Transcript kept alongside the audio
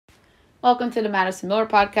Welcome to the Madison Miller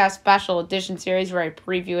Podcast Special Edition Series where I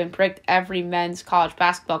preview and predict every men's college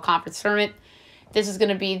basketball conference tournament. This is going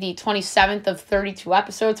to be the 27th of 32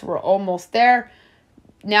 episodes. We're almost there.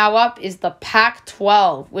 Now up is the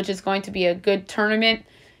Pac-12, which is going to be a good tournament.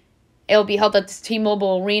 It'll be held at the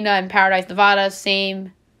T-Mobile Arena in Paradise, Nevada.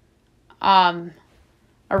 Same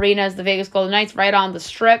arena as the Vegas Golden Knights, right on the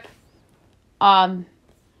Strip. I'm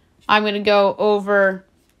going to go over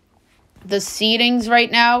the seedings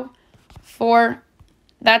right now for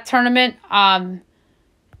that tournament.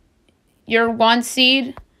 Your 1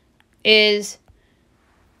 seed is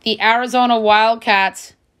the Arizona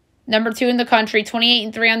Wildcats, number 2 in the country,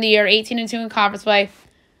 28-3 on the year, 18-2 in conference play.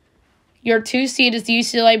 Your 2 seed is the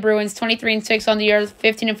UCLA Bruins, 23-6 on the year,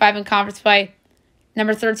 15-5 in conference play,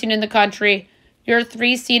 number 13 in the country. Your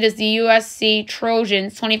 3 seed is the USC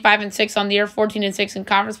Trojans, 25-6 on the year, 14-6 in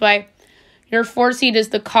conference play. Your 4 seed is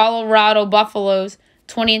the Colorado Buffaloes,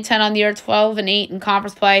 20-10 on the year, 12-8 in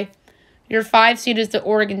conference play. Your 5 seed is the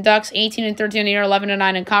Oregon Ducks, 18-13 on the year,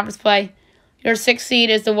 11-9 in conference play. Your 6 seed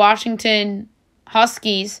is the Washington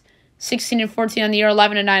Huskies, 16-14 on the year,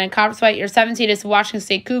 11-9 in conference play. Your 7 seed is the Washington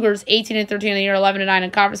State Cougars, 18-13 on the year, 11-9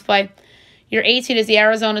 in conference play. Your 8 seed is the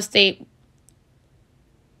Arizona State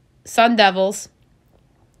Sun Devils,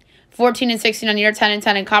 14-16 on the year,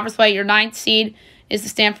 10-10 in conference play. Your 9th seed is the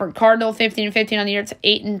Stanford Cardinal, 15-15 on the year,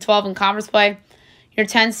 8-12 in conference play. Your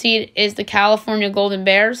 10th seed is the California Golden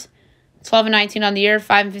Bears, 12-19 on the year,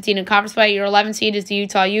 5-15 in conference play. Your 11th seed is the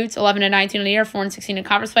Utah Utes, 11-19 on the year, 4-16 in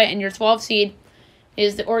conference play. And your 12th seed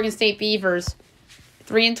is the Oregon State Beavers,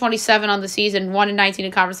 3-27 on the season, 1-19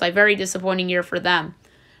 in conference play. Very disappointing year for them.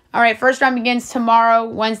 All right, first round begins tomorrow,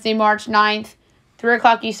 Wednesday, March 9th, 3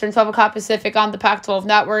 o'clock Eastern, 12 o'clock Pacific on the Pac-12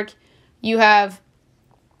 Network. You have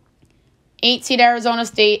 8 seed Arizona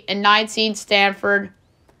State and 9 seed Stanford.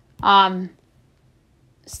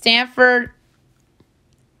 Stanford,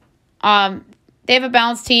 they have a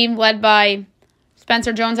balanced team led by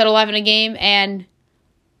Spencer Jones at 11 a game and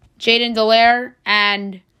Jaden Dallaire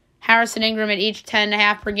and Harrison Ingram at each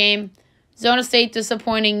 10.5 per game. Zona State,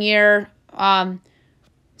 disappointing year.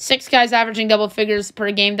 6 guys averaging double figures per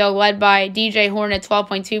game, though, led by DJ Horn at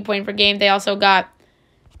 12.2 points per game. They also got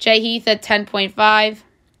Jay Heath at 10.5.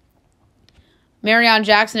 Marion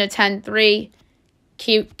Jackson at 10.3.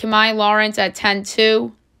 Kemai Lawrence at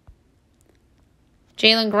 10.2.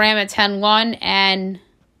 Jalen Graham at 10.1. And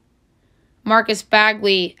Marcus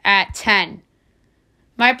Bagley at 10.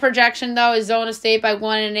 My projection, though, is Zona State by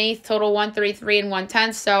 1 1/8, total 133 and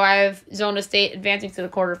 1/10. So I have Zona State advancing to the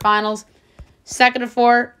quarterfinals. 2nd to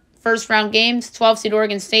 4 first round games, 12 seed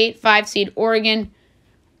Oregon State, 5 seed Oregon.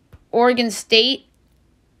 Oregon State,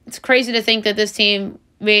 it's crazy to think that this team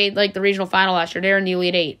made the regional final last year. They're in the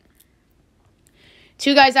Elite 8.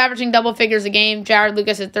 2 guys averaging double figures a game, Jared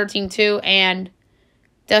Lucas at 13.2 and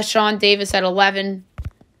Deshaun Davis at 11.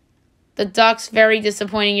 The Ducks, very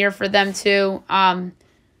disappointing year for them too.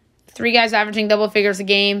 3 guys averaging double figures a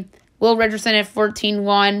game, Will Richardson at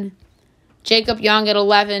 14.1, Jacob Young at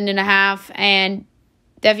 11.5, and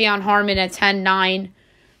Devion Harmon at 10.9.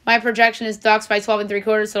 My projection is Ducks by 12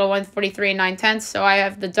 3/4, so 143 and 9/10. So I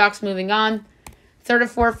have the Ducks moving on. 3rd to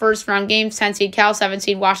 4 first round games, 10 seed Cal, 7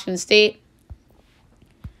 seed Washington State.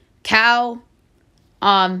 Cal,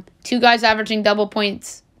 2 guys averaging double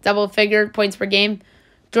figure points per game.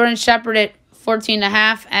 Jordan Shepard at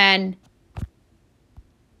 14.5 and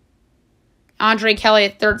Andre Kelly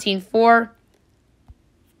at 13.4.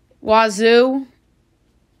 Wazoo,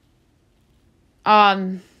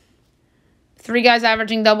 3 guys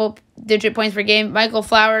averaging double-digit points per game. Michael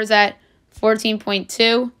Flowers at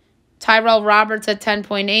 14.2. Tyrell Roberts at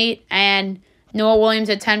 10.8. And Noah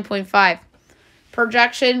Williams at 10.5.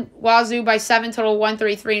 Projection, Wazoo by 7, total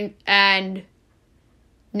 133 and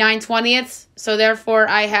 9/20. So, therefore,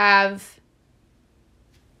 I have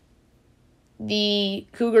the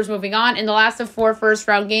Cougars moving on. In the last of 4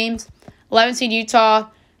 first-round games, 11 seed Utah,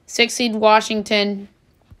 6 seed Washington.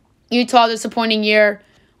 Utah, disappointing year.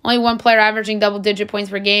 Only 1 player averaging double-digit points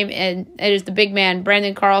per game, and it is the big man,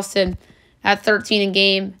 Brandon Carlson, at 13 a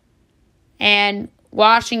game. And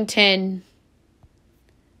Washington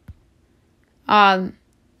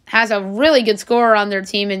has a really good scorer on their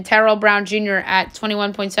team, and Terrell Brown Jr. at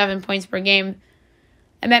 21.7 points per game.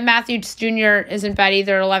 I bet Matthews Jr. isn't bad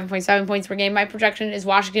either at 11.7 points per game. My projection is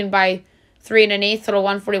Washington by 3 1/8, total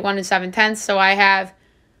 141 and 7/10. So I have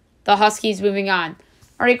the Huskies moving on.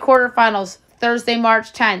 All right, quarterfinals, Thursday,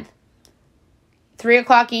 March 10th. 3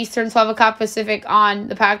 o'clock Eastern, 12 o'clock Pacific on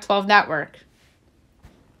the Pac-12 Network.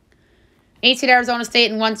 8 seed Arizona State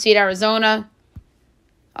and 1 seed Arizona.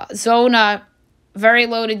 Zona, very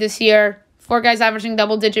loaded this year. 4 guys averaging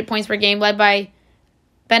double-digit points per game, led by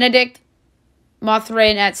Benedict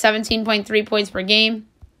Mothrin at 17.3 points per game.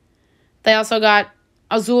 They also got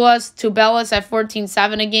Azulas Tubelis at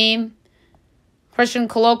 14.7 a game. Christian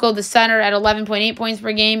Coloco, the center, at 11.8 points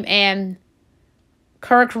per game. And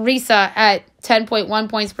Kirk Risa at 10.1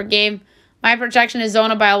 points per game. My projection is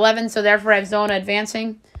Zona by 11, so therefore I have Zona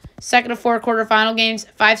advancing. 2nd to 4 quarterfinal games,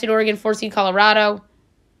 5-seed Oregon, 4-seed Colorado.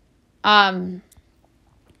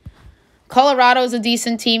 Colorado is a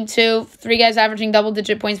decent team, too. 3 guys averaging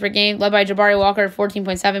double-digit points per game, led by Jabari Walker at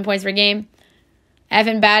 14.7 points per game.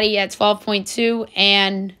 Evan Batty at 12.2,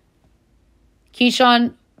 and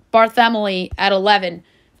Keyshawn Bartholomew at 11.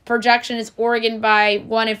 Projection is Oregon by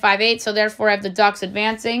 1 and 5/8, so therefore I have the Ducks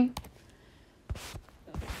advancing.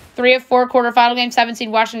 3 of 4 quarterfinal games, 7-seed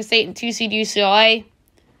Washington State and 2-seed UCLA.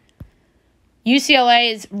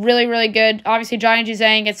 UCLA is really, really good. Obviously, Johnny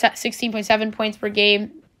Juzang at 16.7 points per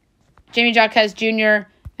game. Jamie Jaquez Jr.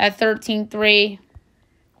 at 13.3.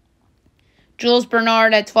 Jules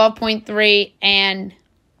Bernard at 12.3. And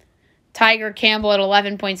Tiger Campbell at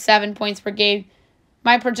 11.7 points per game.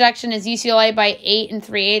 My projection is UCLA by 8 and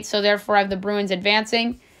 3/8, so therefore I have the Bruins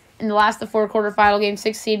advancing. In the last of 4 quarterfinal games,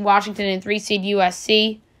 6-seed Washington and 3-seed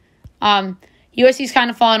USC. USC's kind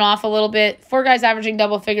of fallen off a little bit. 4 guys averaging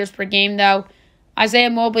double figures per game, though. Isaiah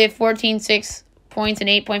Mobley at 14.6 points and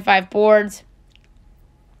 8.5 boards.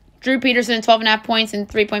 Drew Peterson at 12.5 points and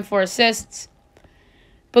 3.4 assists.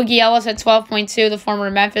 Boogie Ellis at 12.2, the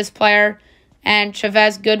former Memphis player. And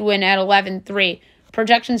Chavez Goodwin at 11.3.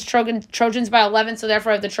 Projections Trojans by 11, so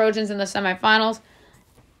therefore I have the Trojans in the semifinals.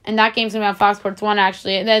 And that game's going to be on Fox Sports 1,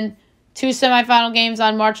 actually. And then 2 semifinal games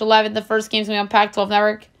on March 11th. The first game's going to be on Pac-12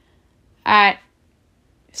 Network at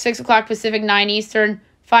 6 o'clock Pacific, 9 Eastern.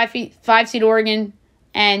 5-seed Oregon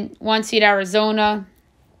and 1-seed Arizona.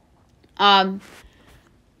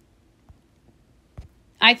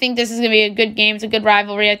 I think this is going to be a good game. It's a good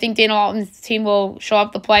rivalry. I think Dana Alton's team will show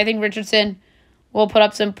up to play. I think Richardson will put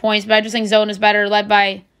up some points, but I just think Zona is better, led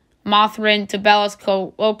by Mothrin, Tubelis,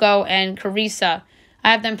 Coloco, and Carissa.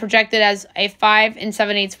 I have them projected as a 5 and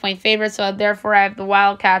 7/8 point favorite, so therefore I have the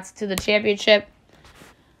Wildcats to the championship.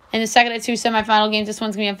 In the 2nd of 2 semifinal games, this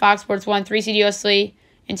one's going to be on Fox Sports 1, 3-seed USC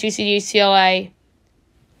and 2-seed UCLA.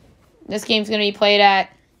 This game's going to be played at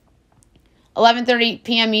 11:30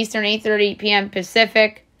 p.m. Eastern, 8:30 p.m.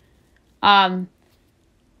 Pacific.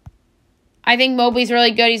 I think Mobley's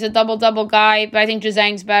really good. He's a double-double guy, but I think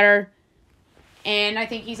Juzang's better. And I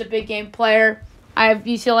think he's a big game player. I have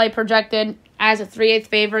UCLA projected as a 3/8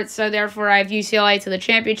 favorite, so therefore I have UCLA to the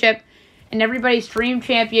championship. And everybody's dream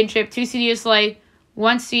championship, 2-seed UCLA,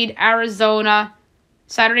 1-seed Arizona,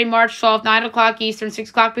 Saturday, March 12th, 9 o'clock Eastern, 6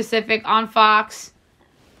 o'clock Pacific on Fox.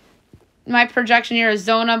 My projection here is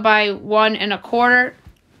Zona by 1 1/4.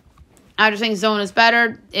 I just think Zona's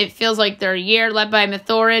better. It feels like their year, led by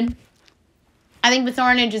Mathurin. I think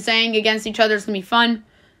Mathurin and Juzang against each other is going to be fun.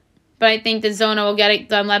 But I think that Zona will get it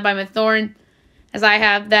done, led by Mathurin, as I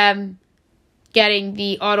have them getting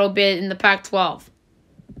the auto bid in the Pac-12.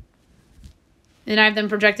 And I have them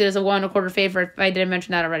projected as a 1 1/4 favorite. I didn't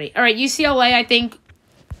mention that already. All right, UCLA, I think,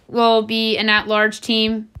 will be an at-large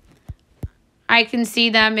team. I can see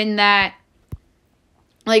them in that,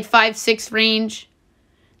 5-6 range.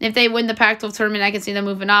 If they win the Pac-12 tournament, I can see them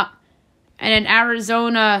moving up. And in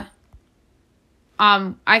Arizona,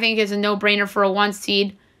 I think it's a no-brainer for a 1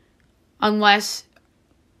 seed unless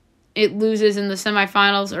it loses in the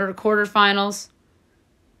semifinals or quarterfinals.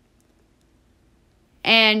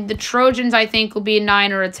 And the Trojans, I think, will be a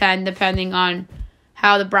 9 or a 10, depending on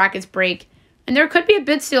how the brackets break. And there could be a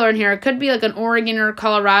bid stealer in here. It could be like an Oregon or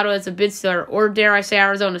Colorado as a bid stealer, or dare I say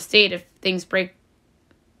Arizona State if things break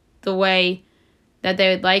the way that they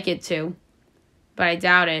would like it to. But I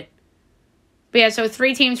doubt it. But yeah, so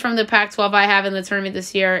 3 teams from the Pac-12 I have in the tournament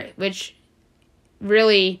this year, which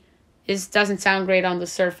really doesn't sound great on the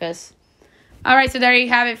surface. All right, so there you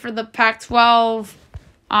have it for the Pac-12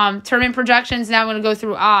 tournament projections. Now I'm going to go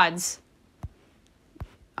through odds.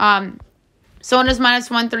 Zona's minus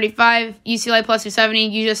 135, UCLA plus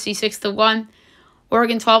 270, USC 6-1,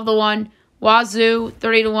 Oregon 12-1, Wazoo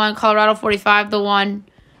 30-1, Colorado 45-1,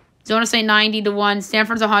 Zona State 90-1,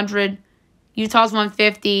 Stanford's 100, Utah's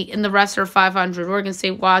 150, and the rest are 500. Oregon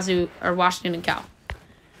State, Wazoo, or Washington and Cal.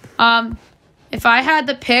 If I had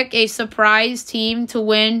to pick a surprise team to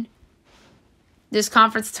win this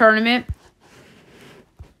conference tournament,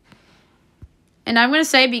 and I'm going to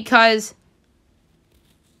say because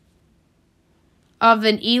of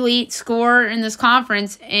an elite scorer in this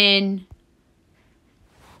conference in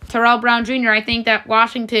Terrell Brown Jr., I think that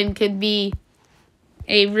Washington could be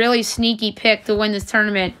a really sneaky pick to win this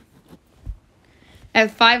tournament.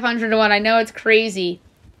 at 500 to 1. I know it's crazy,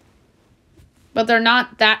 but they're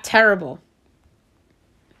not that terrible.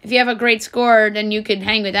 If you have a great score, then you could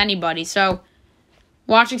hang with anybody. So,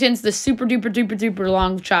 Washington's the super duper duper duper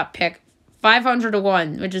long shot pick. 500 to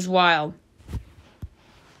 1, which is wild.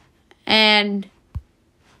 And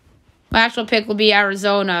my actual pick will be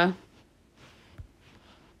Arizona,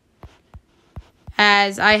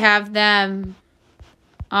 as I have them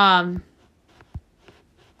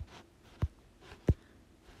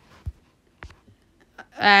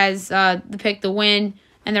as the pick to win,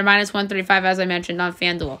 and they're minus 135, as I mentioned, on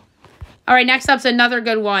FanDuel. All right, next up's another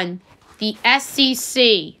good one. The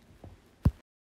SEC.